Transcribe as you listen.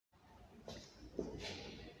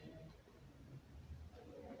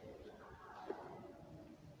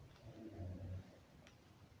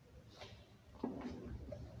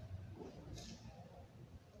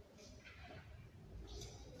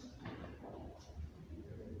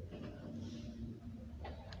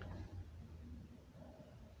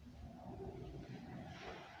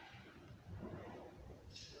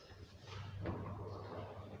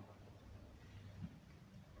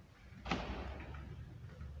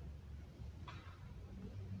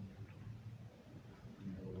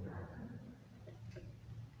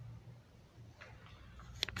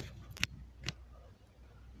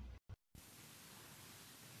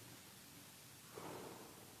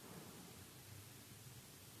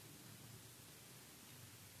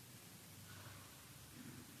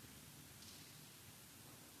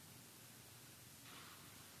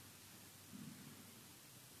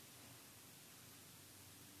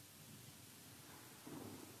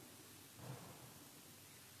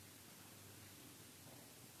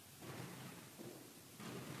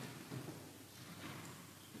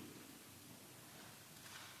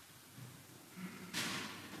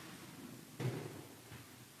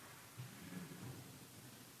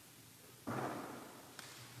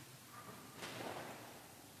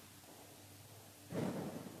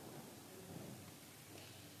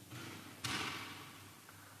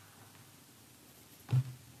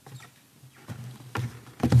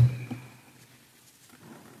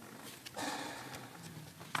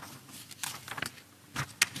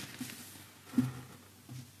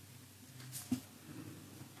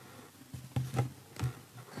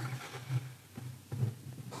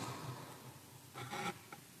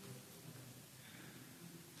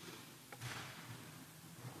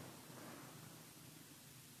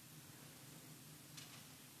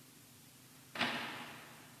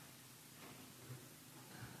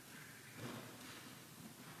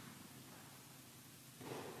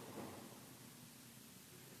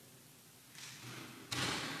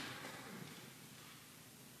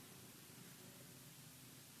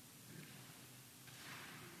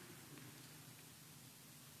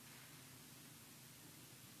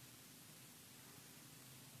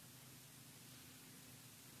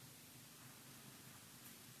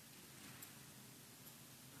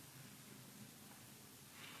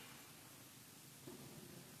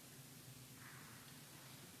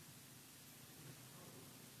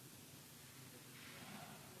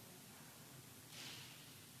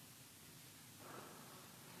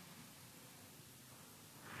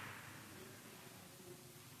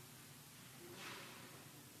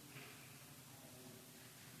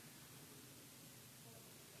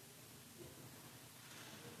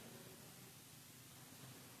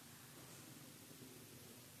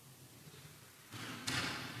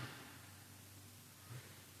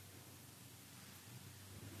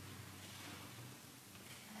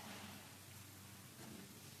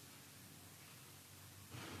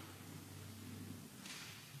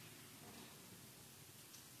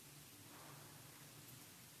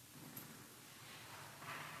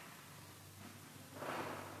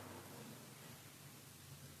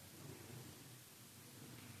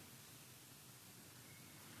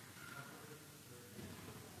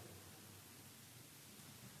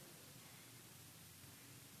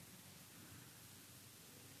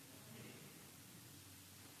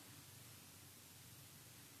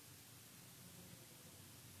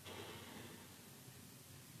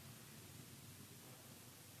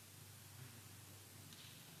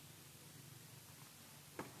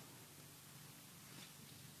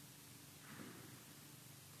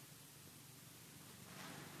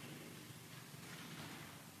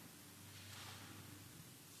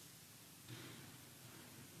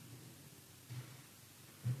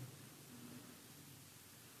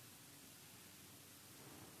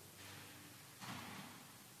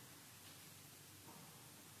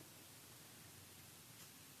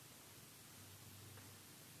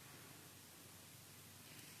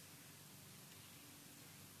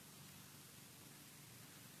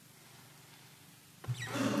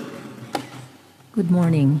Good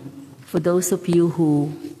morning. For those of you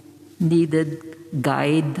who needed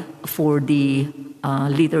guide for the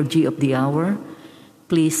liturgy of the hour,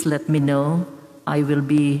 please let me know. I will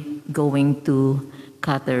be going to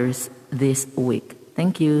Qatar this week.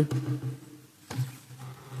 Thank you.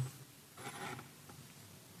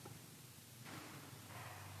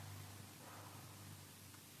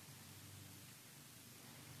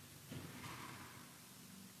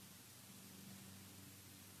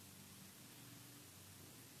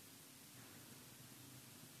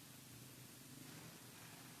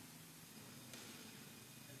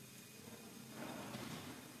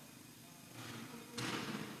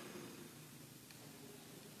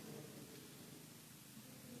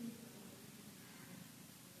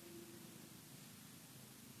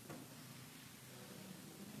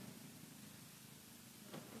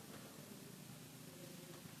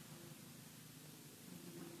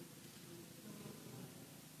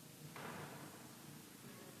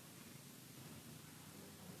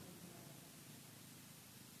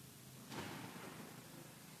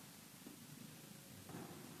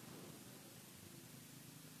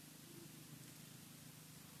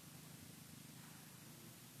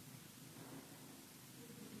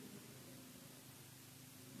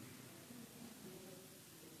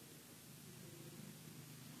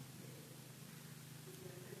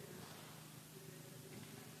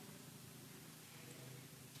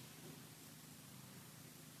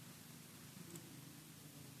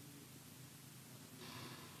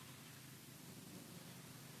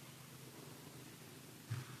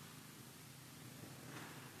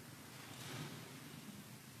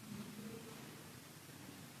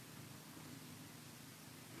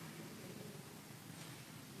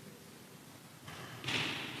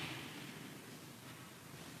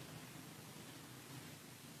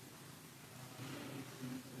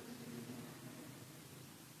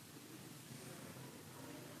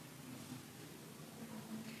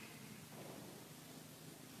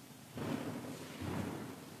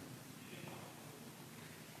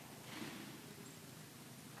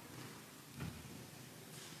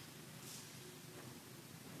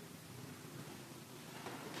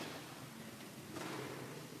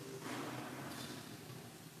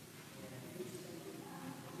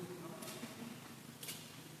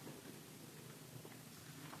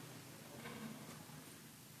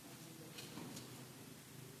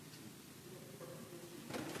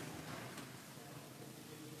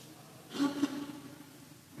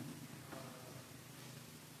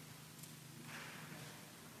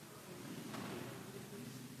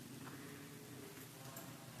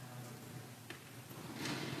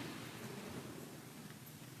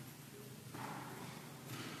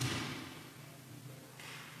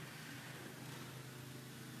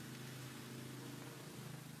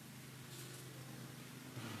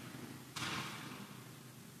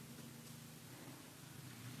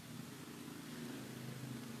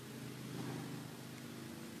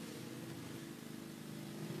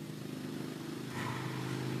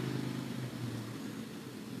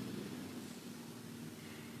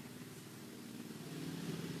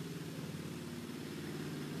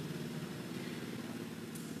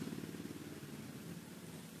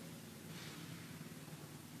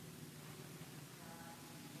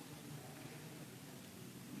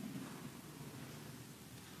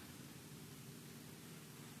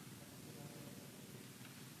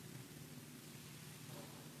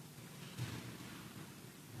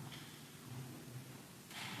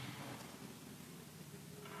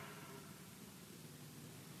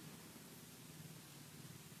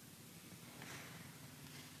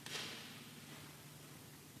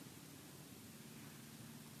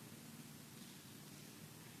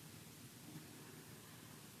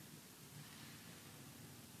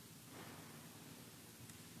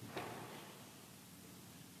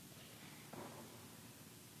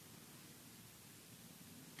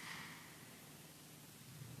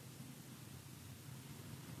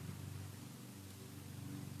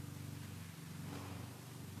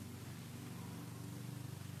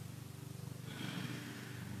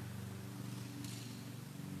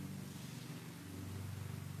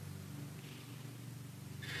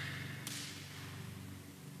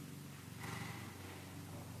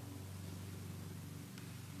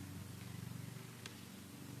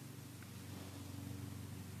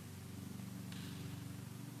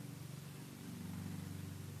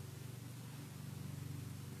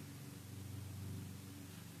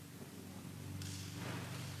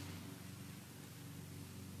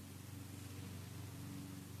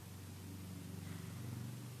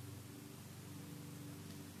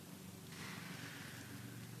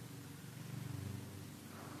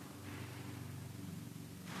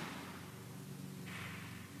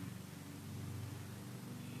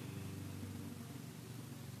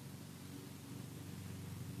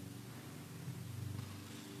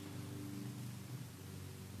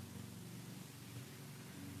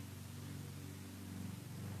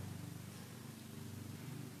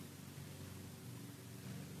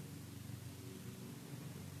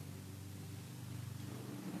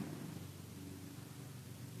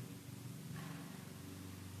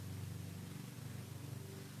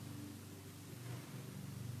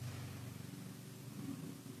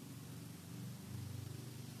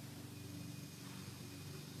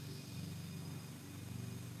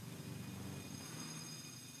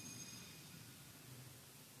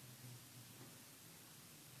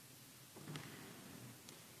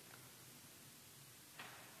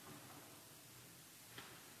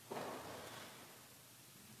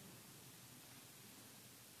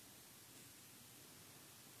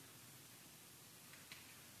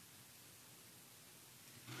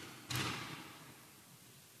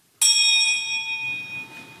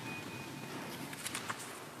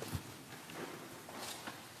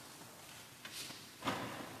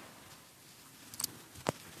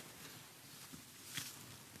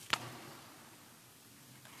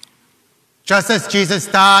 Just as Jesus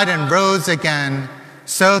died and rose again,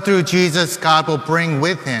 so through Jesus God will bring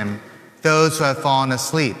with him those who have fallen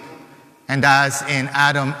asleep. And as in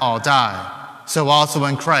Adam all die, so also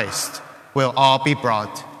in Christ will all be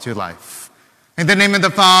brought to life. In the name of the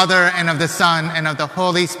Father, and of the Son, and of the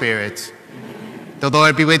Holy Spirit, the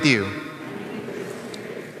Lord be with you.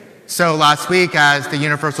 So last week, as the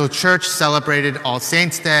Universal Church celebrated All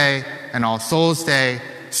Saints' Day and All Souls' Day,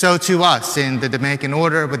 so to us in the Dominican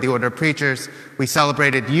Order, with the Order of Preachers, we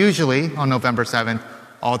celebrated usually on November 7th,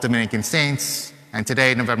 all Dominican saints, and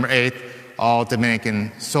today, November 8th, all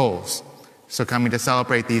Dominican souls. So coming to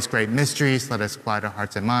celebrate these great mysteries, let us quiet our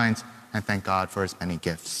hearts and minds and thank God for his many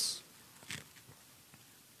gifts.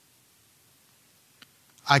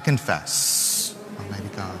 I confess, Almighty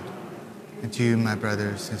God, and to you, my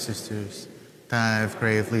brothers and sisters, that I have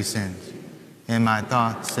gravely sinned in my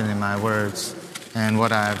thoughts and in my words, and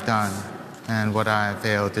what I have done and what I have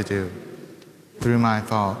failed to do. Through my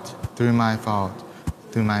fault, through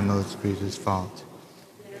my most grievous fault.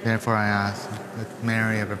 Therefore I ask that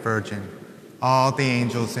Mary, ever Virgin, all the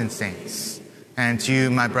angels and saints, and to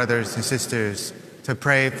you, my brothers and sisters, to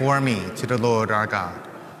pray for me to the Lord our God.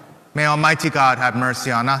 May Almighty God have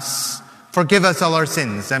mercy on us, forgive us all our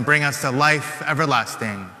sins, and bring us to life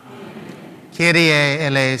everlasting. Kyrie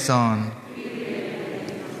eleison.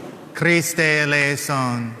 Christe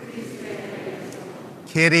eleison.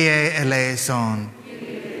 Kyrie eleison.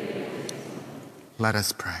 Let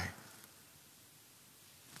us pray.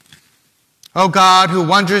 O God, who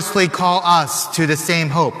wondrously call us to the same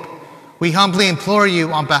hope, we humbly implore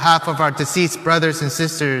you on behalf of our deceased brothers and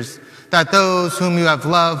sisters that those whom you have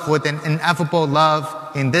loved with an ineffable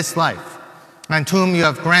love in this life, and whom you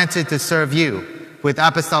have granted to serve you with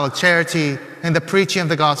apostolic charity in the preaching of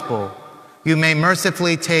the gospel, you may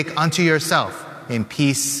mercifully take unto yourself in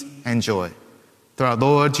peace and joy. Through our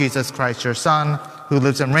Lord Jesus Christ, your Son, who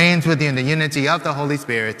lives and reigns with you in the unity of the Holy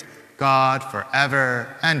Spirit, God, forever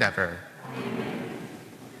and ever. Amen.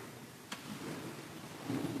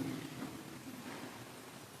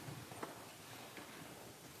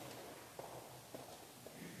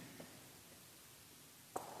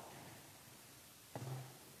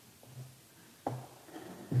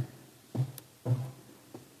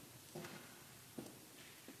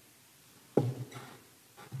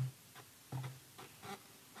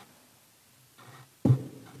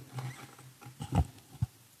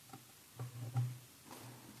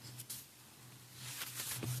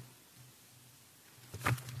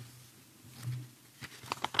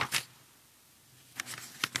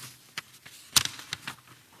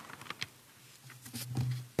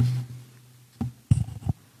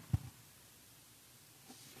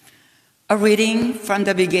 A reading from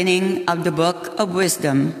the beginning of the Book of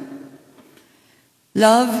Wisdom.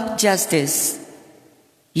 Love justice,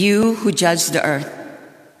 you who judge the earth.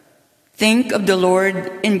 Think of the Lord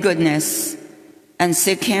in goodness and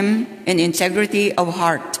seek him in integrity of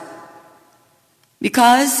heart.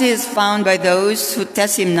 Because he is found by those who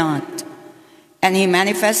test him not, and he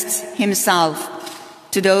manifests himself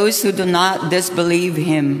to those who do not disbelieve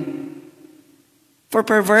him. For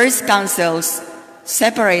perverse counsels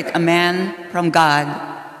separate a man from God,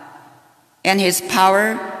 and his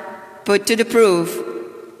power, put to the proof,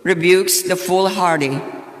 rebukes the foolhardy.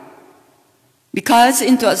 Because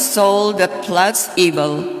into a soul that plots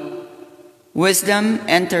evil, wisdom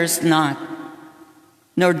enters not,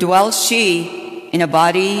 nor dwells she in a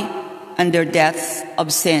body under depths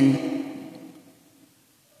of sin.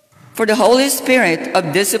 For the Holy Spirit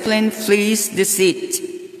of discipline flees deceit,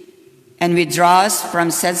 and withdraws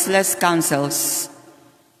from senseless counsels.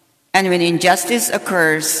 And when injustice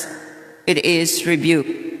occurs, it is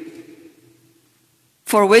rebuked.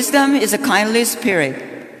 For wisdom is a kindly spirit,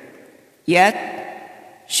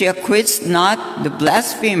 yet she acquits not the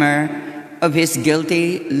blasphemer of his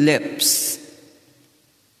guilty lips.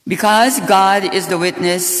 Because God is the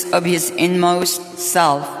witness of his inmost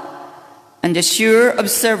self, and the sure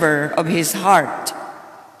observer of his heart,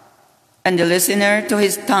 and the listener to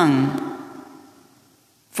his tongue.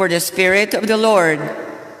 For the Spirit of the Lord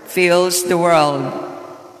fills the world,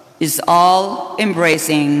 is all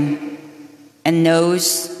embracing, and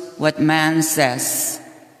knows what man says.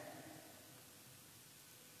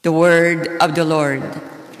 The word of the Lord.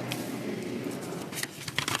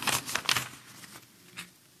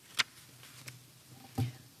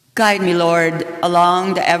 Guide me, Lord,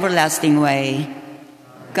 along the everlasting way.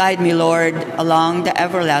 Guide me, Lord, along the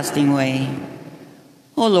everlasting way.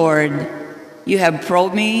 O Lord, you have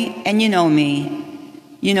probed me and you know me.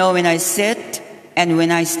 You know when I sit and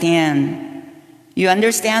when I stand. You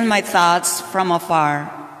understand my thoughts from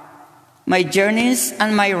afar. My journeys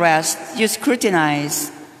and my rest you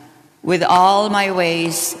scrutinize. With all my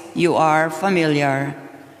ways you are familiar.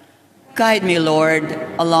 Guide me, Lord,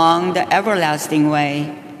 along the everlasting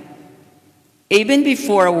way. Even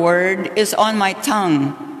before a word is on my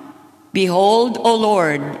tongue, behold, O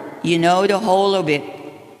Lord, you know the whole of it.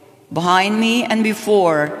 Behind me and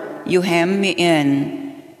before you hem me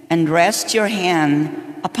in, and rest your hand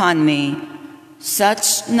upon me.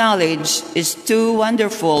 Such knowledge is too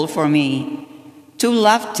wonderful for me, too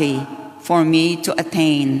lofty for me to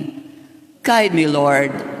attain. Guide me, Lord,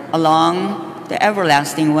 along the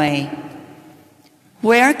everlasting way.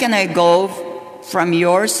 Where can I go from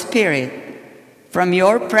your spirit? From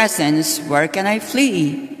your presence, where can I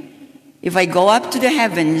flee? If I go up to the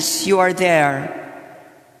heavens, you are there.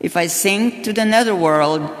 If I sink to the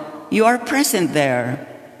netherworld, you are present there.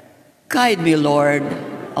 Guide me, Lord,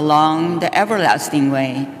 along the everlasting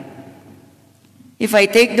way. If I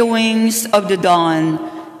take the wings of the dawn,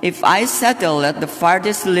 if I settle at the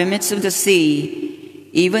farthest limits of the sea,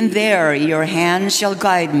 even there your hand shall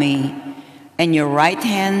guide me, and your right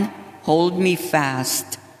hand hold me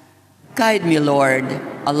fast. Guide me, Lord,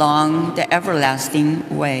 along the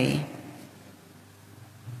everlasting way.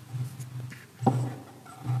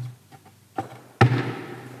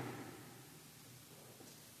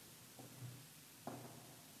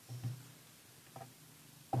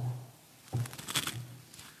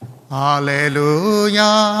 Alleluia,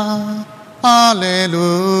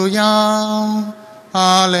 alleluia,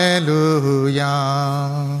 alleluia.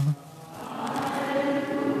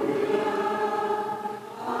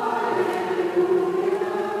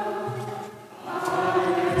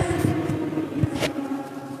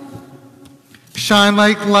 Shine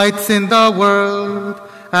like lights in the world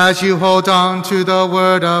as you hold on to the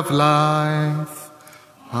word of life.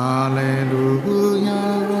 Alleluia,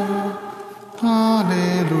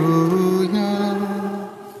 hallelujah.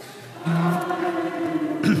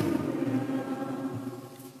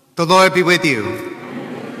 The Lord be with you.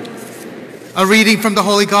 A reading from the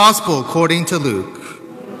Holy Gospel according to Luke.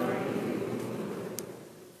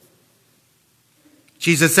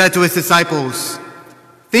 Jesus said to his disciples,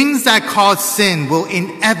 "Things that cause sin will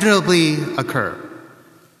inevitably occur,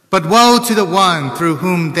 but woe to the one through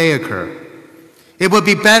whom they occur. It would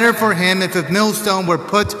be better for him if a millstone were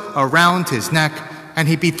put around his neck and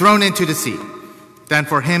he be thrown into the sea, than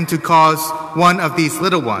for him to cause one of these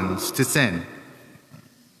little ones to sin.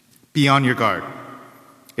 Be on your guard.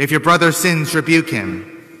 If your brother sins, rebuke him,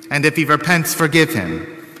 and if he repents, forgive him.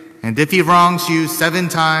 And if he wrongs you 7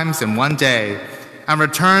 times in one day, and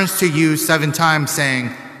returns to you 7 times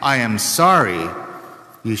saying, 'I am sorry,'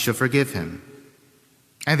 you shall forgive him."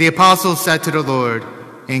 And the apostles said to the Lord,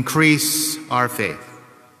 "Increase our faith."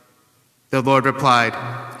 The Lord replied,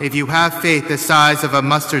 "If you have faith the size of a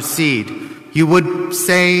mustard seed, you would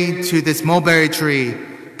say to this mulberry tree,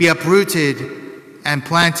 'Be uprooted and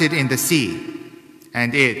planted in the sea,'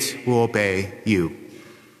 and it will obey you."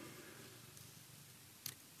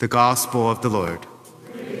 The Gospel of the Lord.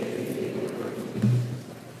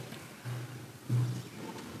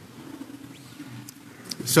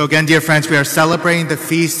 So again, dear friends, we are celebrating the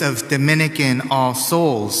feast of Dominican All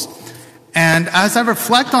Souls. And as I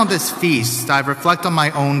reflect on this feast, I reflect on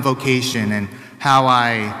my own vocation and how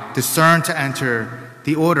I discern to enter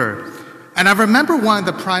the order. And I remember one of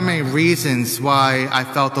the primary reasons why I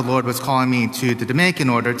felt the Lord was calling me to the Dominican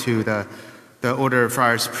order, to the Order of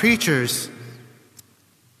Friars Preachers,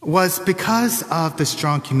 was because of the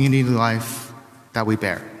strong community life that we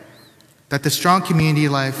bear. That the strong community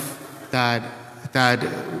life that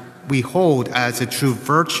we hold as a true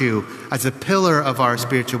virtue, as a pillar of our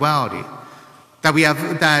spirituality. That we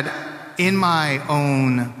have, that in my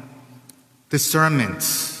own discernment,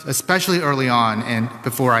 especially early on and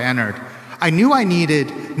before I entered, I knew I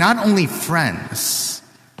needed not only friends,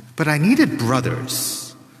 but I needed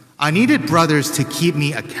brothers. I needed brothers to keep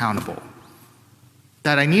me accountable.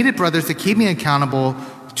 That I needed brothers to keep me accountable,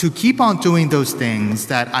 to keep on doing those things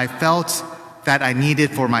that I felt that I needed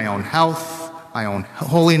for my own health, my own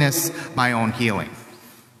holiness, my own healing.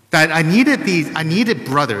 That I needed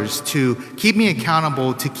brothers to keep me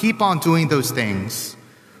accountable, to keep on doing those things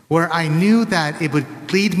where I knew that it would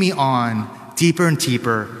lead me on deeper and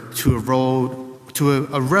deeper to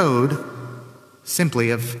a road simply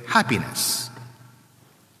of happiness.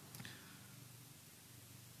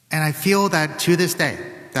 And I feel that to this day,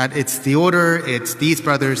 that it's the order, it's these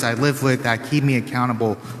brothers I live with that keep me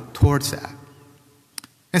accountable towards that.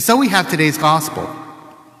 And so we have today's gospel.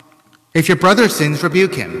 If your brother sins,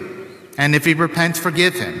 rebuke him. And if he repents,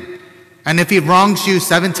 forgive him. And if he wrongs you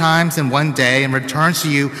 7 times in one day and returns to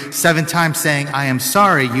you 7 times saying, I am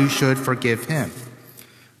sorry, you should forgive him.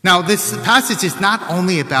 Now, this passage is not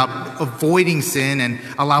only about avoiding sin and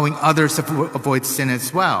allowing others to avoid sin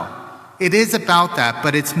as well. It is about that,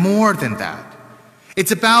 but it's more than that.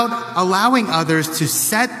 It's about allowing others to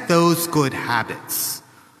set those good habits,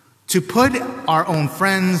 to put our own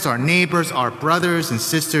friends, our neighbors, our brothers and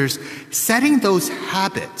sisters, setting those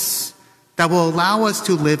habits that will allow us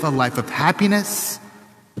to live a life of happiness,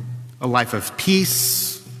 a life of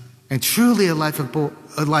peace, and truly a life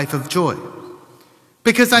of joy.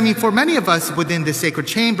 Because, for many of us within the sacred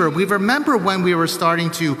chamber, we remember when we were starting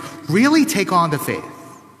to really take on the faith,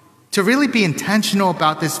 to really be intentional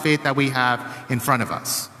about this faith that we have in front of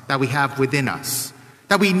us, that we have within us,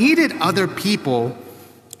 that we needed other people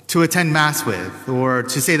to attend Mass with, or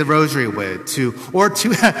to say the Rosary with, or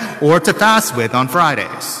to fast with on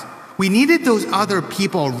Fridays. We needed those other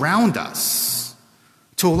people around us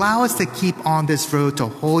to allow us to keep on this road to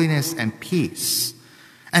holiness and peace.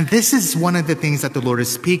 And this is one of the things that the Lord is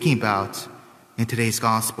speaking about in today's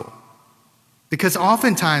gospel. Because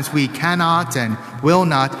oftentimes we cannot and will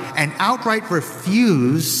not and outright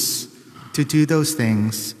refuse to do those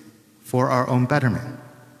things for our own betterment.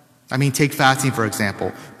 Take fasting, for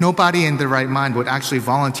example. Nobody in their right mind would actually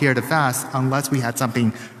volunteer to fast unless we had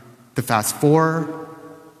something to fast for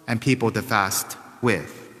and people to fast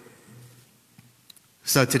with.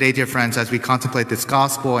 So today, dear friends, as we contemplate this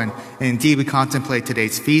gospel, and indeed we contemplate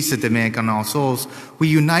today's feast of Dominic and All Souls, we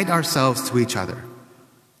unite ourselves to each other,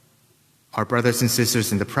 our brothers and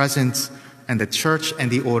sisters in the present, and the church and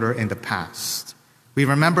the order in the past. We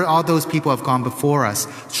remember all those people who have gone before us,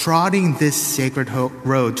 trotting this sacred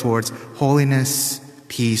road towards holiness,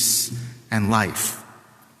 peace, and life.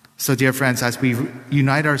 So, dear friends, as we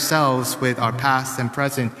unite ourselves with our past and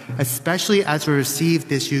present, especially as we receive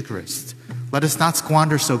this Eucharist, let us not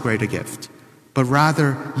squander so great a gift, but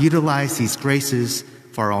rather utilize these graces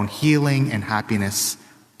for our own healing and happiness,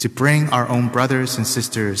 to bring our own brothers and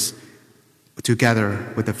sisters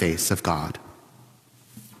together with the face of God.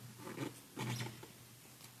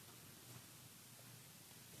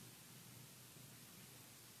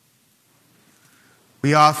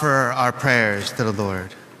 We offer our prayers to the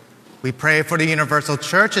Lord. We pray for the Universal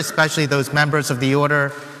Church, especially those members of the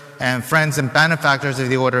order and friends and benefactors of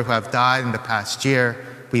the order who have died in the past year.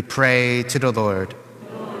 We pray to the Lord.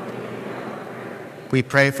 We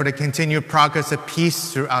pray for the continued progress of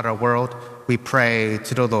peace throughout our world. We pray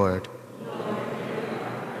to the Lord.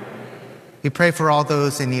 We pray for all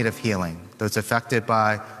those in need of healing, those affected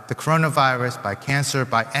by the coronavirus, by cancer,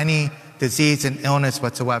 by any disease and illness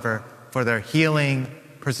whatsoever, for their healing,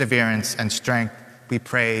 perseverance, and strength. We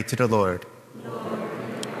pray to the Lord.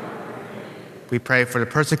 We pray for the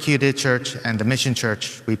persecuted church and the mission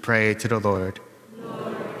church. We pray to the Lord.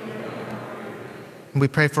 And we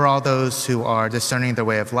pray for all those who are discerning their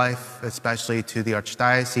way of life, especially to the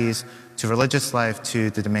Archdiocese, to religious life, to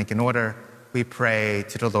the Dominican order. We pray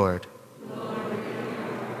to the Lord.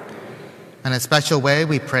 In a special way,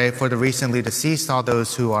 we pray for the recently deceased, all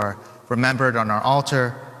those who are remembered on our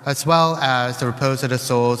altar, as well as the repose of the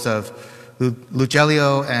souls of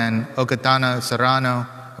Lugelio and Ogadana Serrano.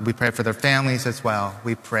 We pray for their families as well.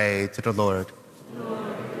 We pray to the Lord.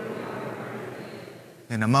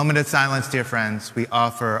 In a moment of silence, dear friends, we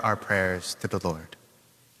offer our prayers to the Lord.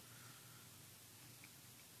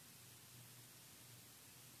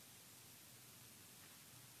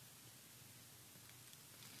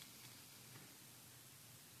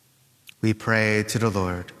 We pray to the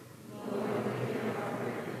Lord.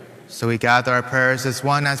 So we gather our prayers as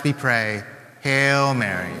one as we pray. Hail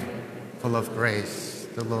Mary, full of grace,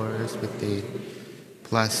 the Lord is with thee.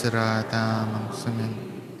 Blessed art thou amongst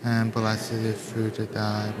women, and blessed is the fruit of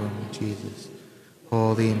thy womb, Jesus.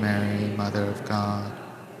 Holy Mary, Mother of God,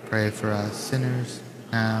 pray for us sinners,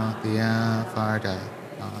 now at the hour of our death.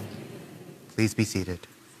 Amen. Please be seated.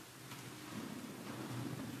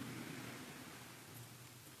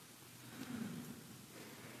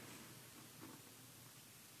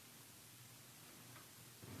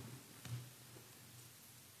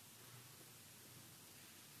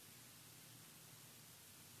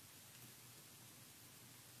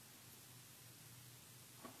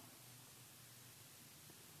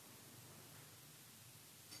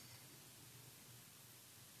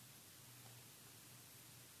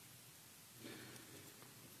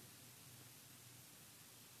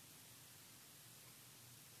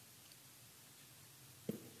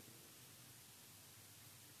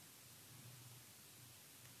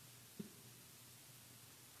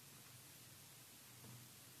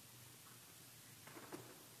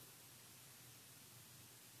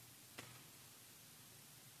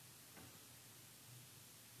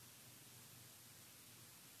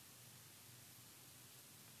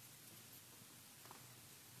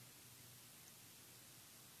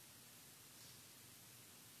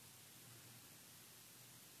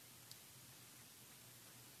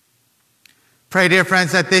 Pray, dear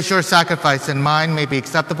friends, that this your sacrifice and mine may be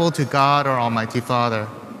acceptable to God, our Almighty Father.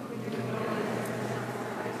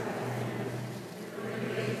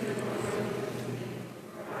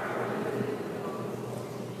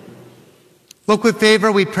 Look with favor,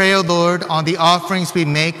 we pray, O Lord, on the offerings we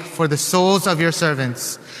make for the souls of your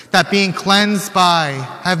servants, that being cleansed by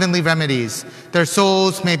heavenly remedies, their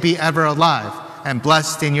souls may be ever alive and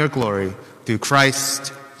blessed in your glory, through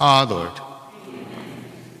Christ our Lord. Amen.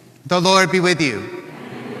 The Lord be with you.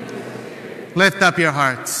 Lift up your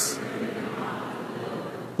hearts.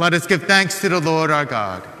 Let us give thanks to the Lord our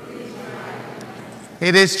God.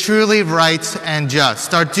 It is truly right and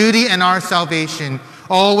just, our duty and our salvation,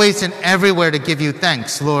 always and everywhere to give you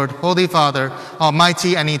thanks, Lord, Holy Father,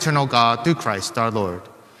 Almighty and eternal God, through Christ our Lord.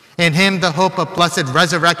 In him the hope of blessed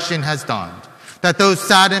resurrection has dawned, that those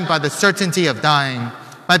saddened by the certainty of dying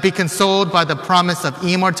might be consoled by the promise of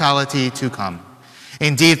immortality to come.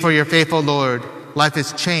 Indeed, for your faithful Lord, life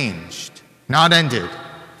is changed, not ended.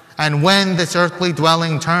 And when this earthly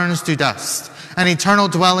dwelling turns to dust, an eternal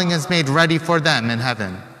dwelling is made ready for them in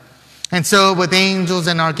heaven. And so with angels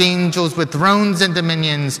and archangels, with thrones and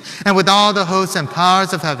dominions, and with all the hosts and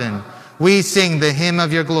powers of heaven, we sing the hymn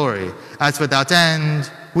of your glory, as without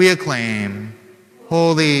end we acclaim,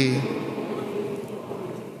 Holy.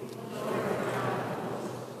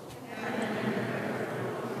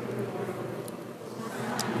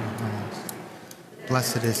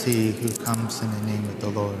 Blessed is he who comes in the name of the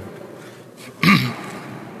Lord.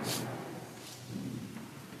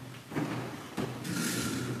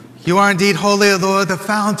 You are indeed holy, O Lord, the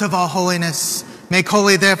fount of all holiness. Make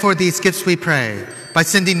holy, therefore, these gifts, we pray, by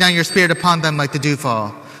sending down your Spirit upon them like the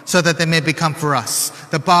dewfall, so that they may become for us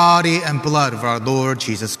the body and blood of our Lord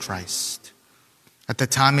Jesus Christ. At the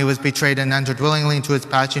time he was betrayed and entered willingly into his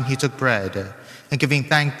passion, he took bread, and giving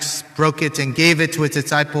thanks, broke it and gave it to his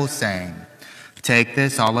disciples, saying, "Take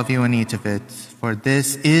this, all of you, and eat of it, for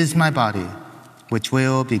this is my body, which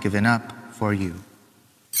will be given up for you."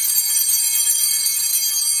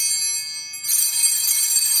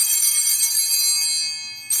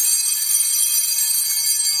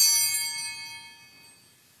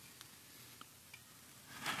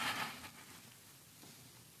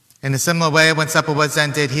 In a similar way, when supper was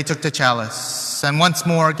ended, he took the chalice, and once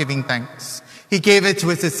more giving thanks, he gave it to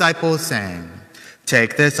his disciples, saying,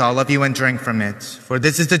 "Take this, all of you, and drink from it, for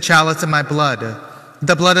this is the chalice of my blood,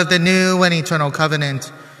 the blood of the new and eternal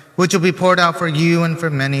covenant, which will be poured out for you and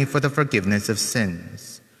for many for the forgiveness of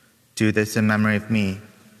sins. Do this in memory of me."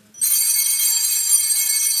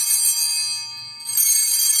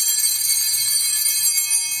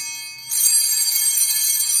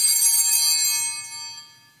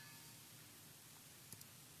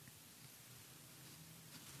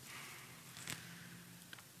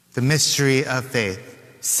 The mystery of faith.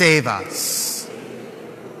 Save us.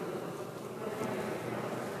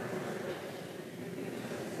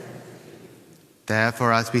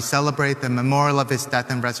 Therefore, as we celebrate the memorial of his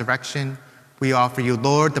death and resurrection, we offer you,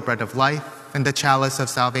 Lord, the bread of life and the chalice of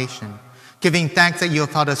salvation, giving thanks that you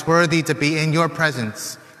have held us worthy to be in your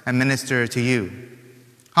presence and minister to you.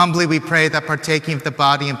 Humbly we pray that partaking of the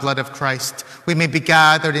body and blood of Christ, we may be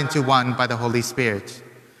gathered into one by the Holy Spirit.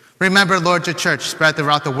 Remember, Lord, your church spread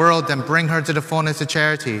throughout the world and bring her to the fullness of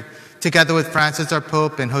charity, together with Francis, our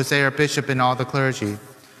Pope, and Jose, our Bishop, and all the clergy.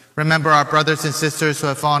 Remember our brothers and sisters who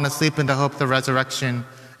have fallen asleep in the hope of the resurrection,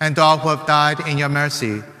 and all who have died in your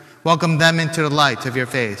mercy. Welcome them into the light of your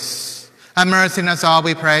face. Have mercy on us all,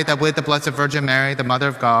 we pray, that with the Blessed Virgin Mary, the Mother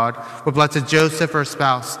of God, with Blessed Joseph, her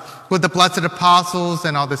spouse, with the blessed apostles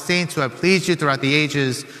and all the saints who have pleased you throughout the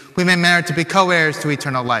ages, we may merit to be co-heirs to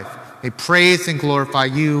eternal life. May praise and glorify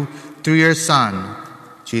you through your Son,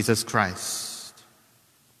 Jesus Christ.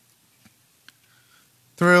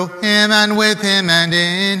 Through him and with him and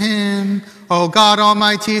in him, O God,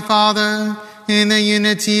 Almighty Father, in the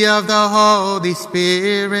unity of the Holy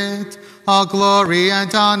Spirit, all glory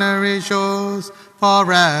and honor is yours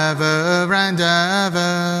forever and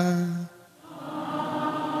ever.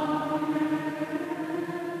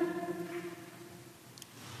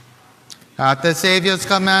 At the Savior's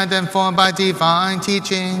command, informed by divine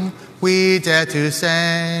teaching, we dare to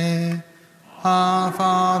say, Our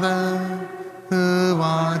Father, who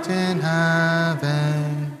art in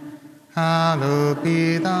heaven, hallowed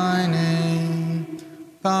be thy name.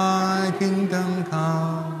 Thy kingdom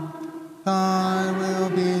come, thy will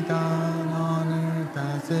be done on earth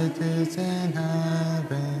as it is in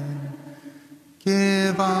heaven.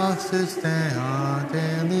 Give us this day our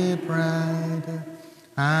daily bread,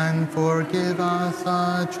 and forgive us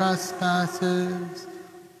our trespasses,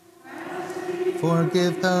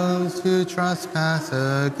 forgive those who trespass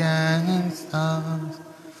against us.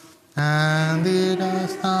 And lead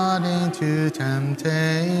us not into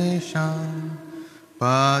temptation,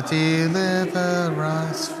 but deliver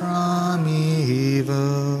us from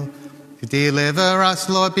evil. To deliver us,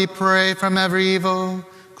 Lord, we pray, from every evil.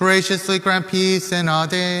 Graciously grant peace in our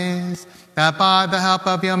days, that by the help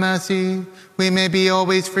of your mercy, we may be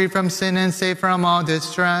always free from sin and safe from all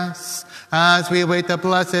distress, as we await the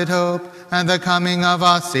blessed hope and the coming of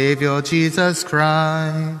our Savior, Jesus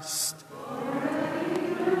Christ.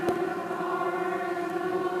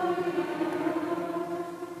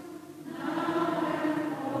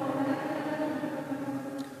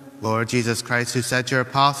 Lord Jesus Christ, who said to your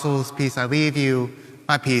apostles, "Peace I leave you,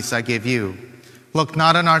 my peace I give you," look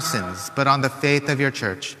not on our sins, but on the faith of your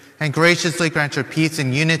church, and graciously grant your peace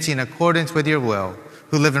and unity in accordance with your will,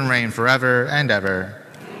 who live and reign forever and ever.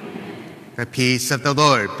 Amen. The peace of the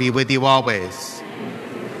Lord be with you always.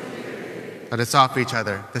 Let us offer each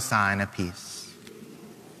other the sign of peace.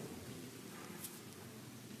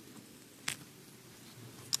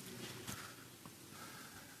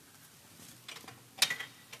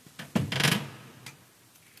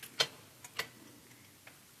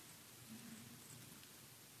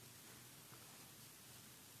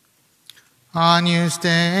 Agnus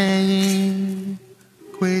Dei,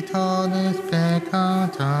 qui tollis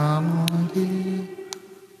peccata mundi.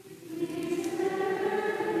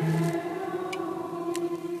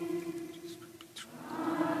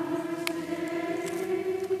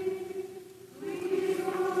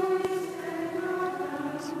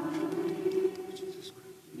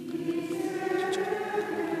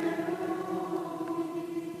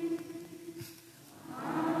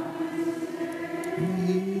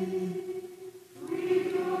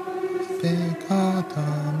 Peccata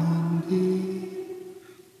mundi,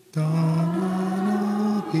 dona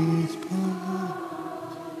nobis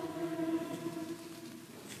paz.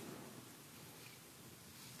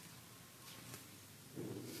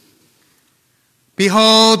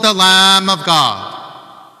 Behold the Lamb of God.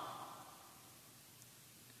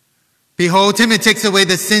 Behold him who takes away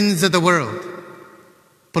the sins of the world.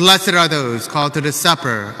 Blessed are those called to the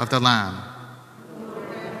supper of the Lamb.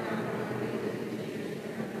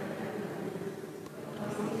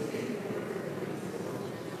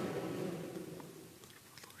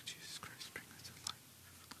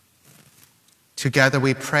 Together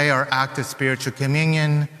we pray our act of spiritual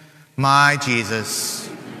communion. My Jesus,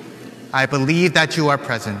 I believe that you are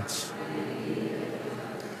present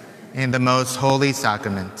in the most holy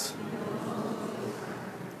sacrament.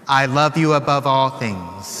 I love you above all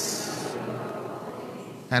things,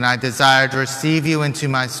 and I desire to receive you into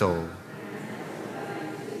my soul.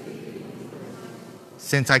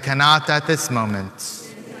 Since I cannot at this moment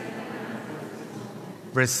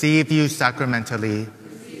receive you sacramentally,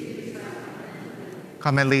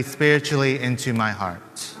 come and lead spiritually into my heart.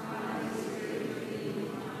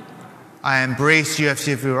 I embrace you as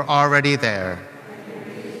if you were already there,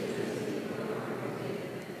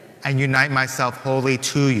 and unite myself wholly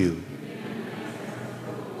to you.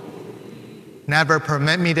 Never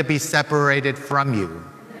permit me to be separated from you.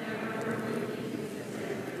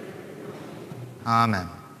 Amen.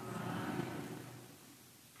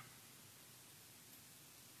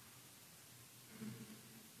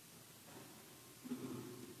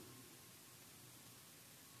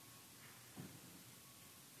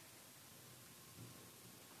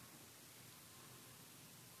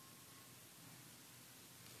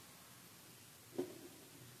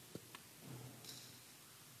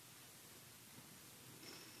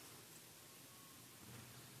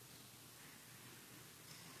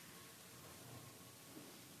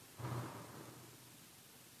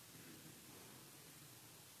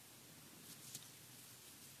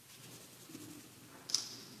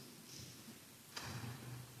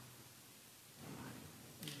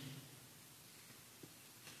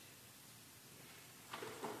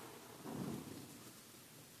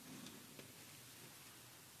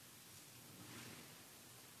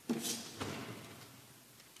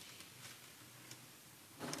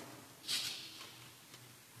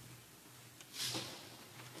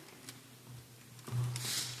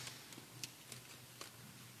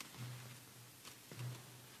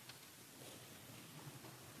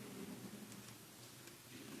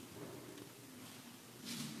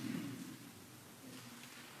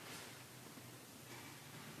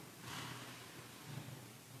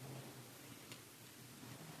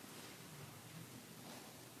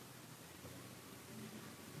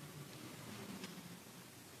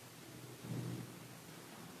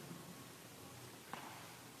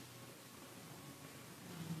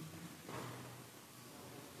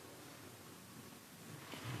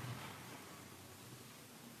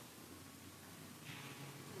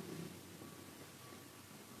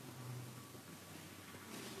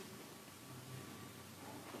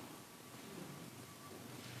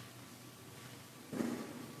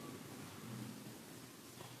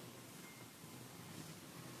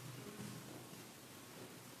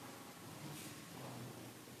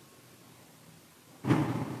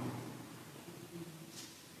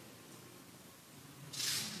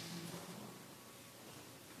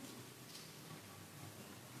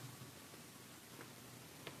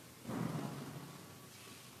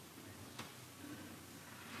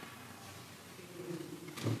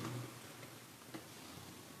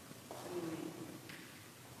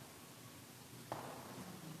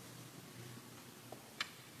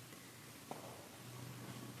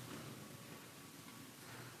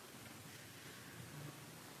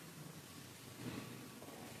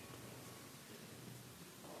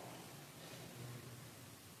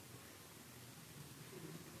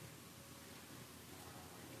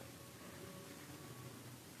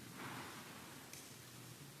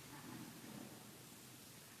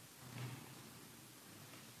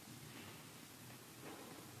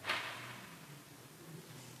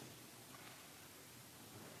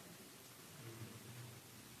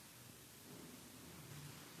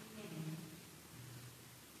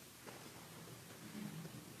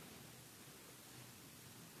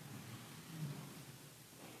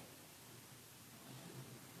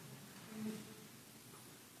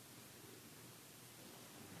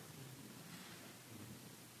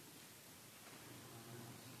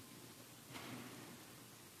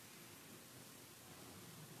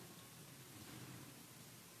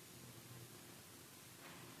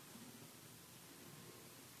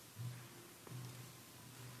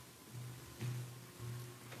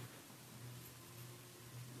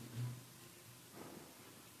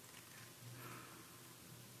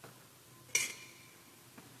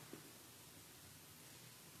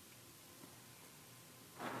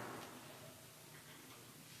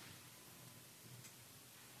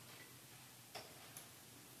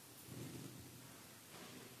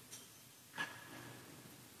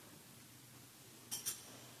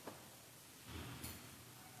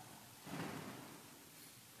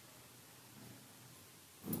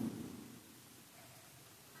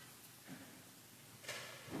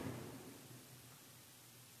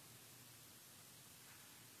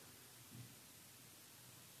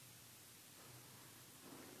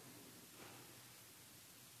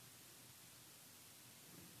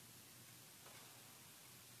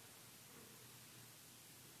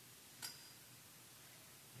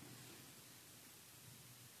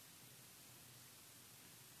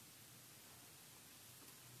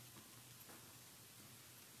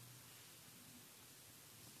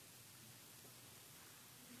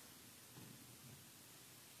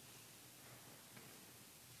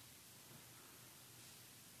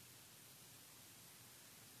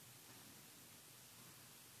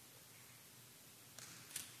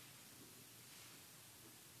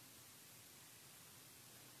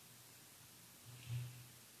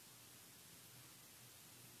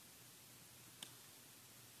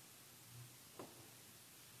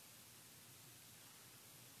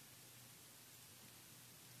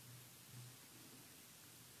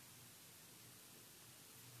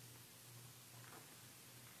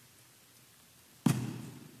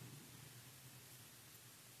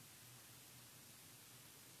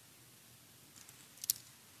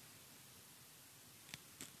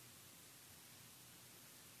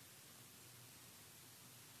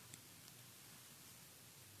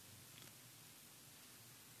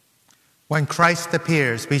 When Christ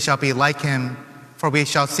appears, we shall be like him, for we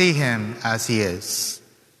shall see him as he is.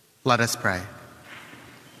 Let us pray.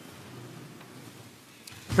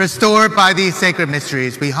 Restored by these sacred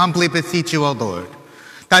mysteries, we humbly beseech you, O Lord,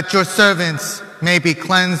 that your servants may be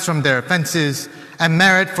cleansed from their offenses and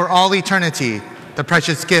merit for all eternity the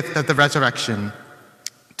precious gift of the resurrection.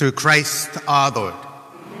 Through Christ our Lord.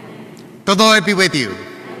 Amen. The Lord be with you.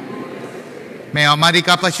 May Almighty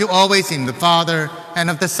God bless you always, in the Father, and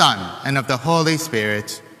of the Son, and of the Holy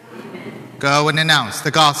Spirit. Amen. Go and announce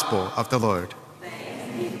the gospel of the Lord.